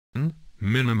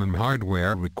Minimum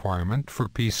hardware requirement for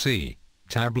PC,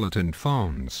 tablet and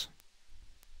phones.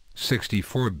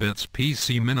 64 bits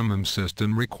PC minimum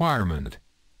system requirement.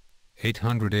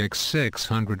 800 ×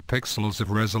 600 pixels of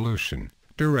resolution,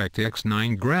 DirectX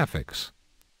 9 graphics.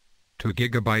 2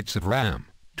 GB of RAM,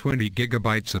 20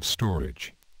 GB of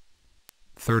storage.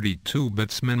 32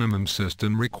 bits minimum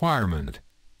system requirement.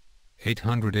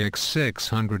 800 ×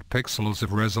 600 pixels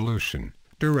of resolution,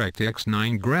 DirectX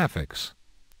 9 graphics.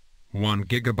 1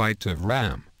 GB of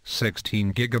RAM,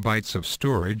 16 GB of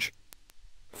storage.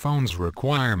 Phones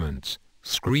requirements,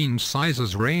 screen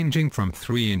sizes ranging from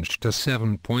 3-inch to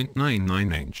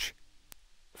 7.99-inch.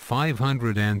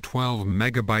 512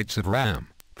 MB of RAM,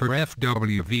 for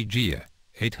FWVGA,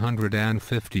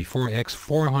 854 ×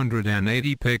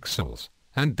 480 pixels,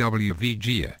 and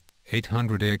WVGA,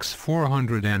 800 ×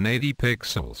 480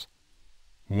 pixels.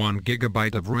 1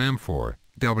 GB of RAM for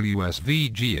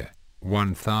WSVGA,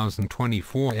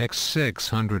 1024 ×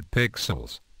 600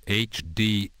 pixels,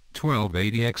 HD,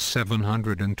 1280 ×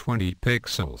 720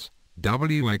 pixels,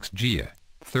 WXGA,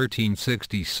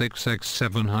 1366 ×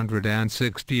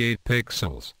 768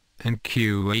 pixels, and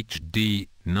QHD,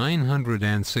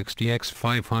 960 ×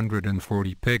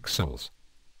 540 pixels.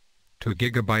 2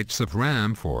 GB of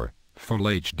RAM for Full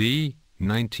HD,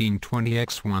 1920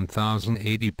 ×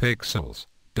 1080 pixels,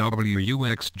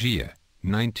 WUXGA,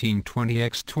 1920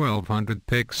 × 1200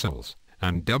 pixels,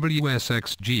 and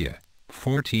WSXGA,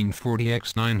 1440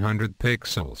 × 900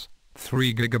 pixels.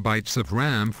 3 GB of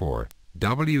RAM for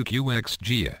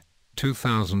WQXGA,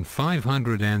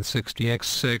 2560 ×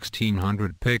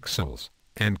 1600 pixels,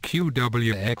 and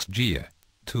QWXGA,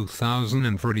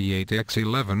 2048 ×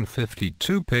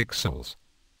 1152 pixels.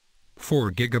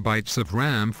 4 GB of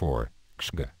RAM for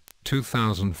XGA,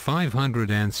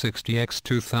 2560 ×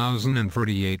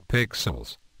 2048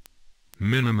 pixels.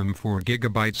 Minimum 4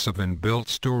 GB of inbuilt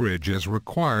storage is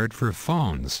required for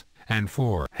phones, and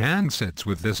for handsets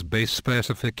with this base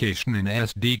specification an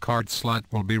SD card slot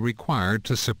will be required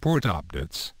to support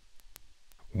updates.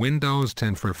 Windows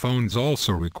 10 for phones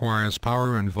also requires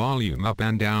power and volume up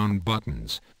and down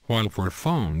buttons, while for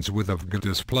phones with a VGA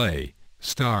display,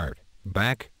 start,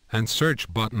 back, and search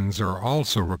buttons are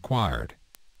also required.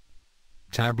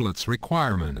 Tablets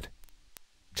requirement.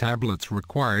 Tablets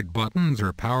required buttons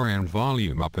are power and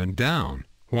volume up and down,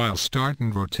 while start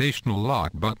and rotational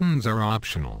lock buttons are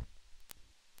optional.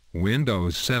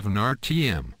 Windows 7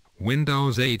 RTM,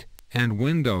 Windows 8, and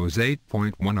Windows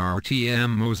 8.1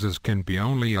 RTM OSes can be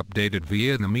only updated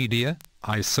via the Media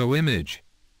ISO image.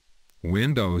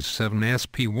 Windows 7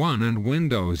 SP1 and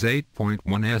Windows 8.1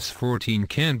 S14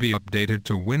 can be updated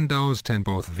to Windows 10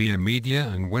 both via Media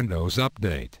and Windows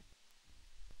Update.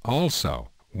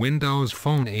 Also, Windows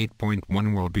Phone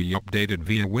 8.1 will be updated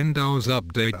via Windows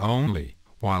Update only,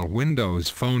 while Windows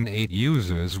Phone 8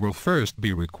 users will first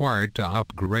be required to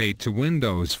upgrade to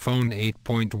Windows Phone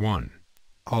 8.1.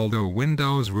 Although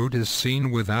Windows root is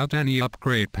seen without any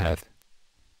upgrade path,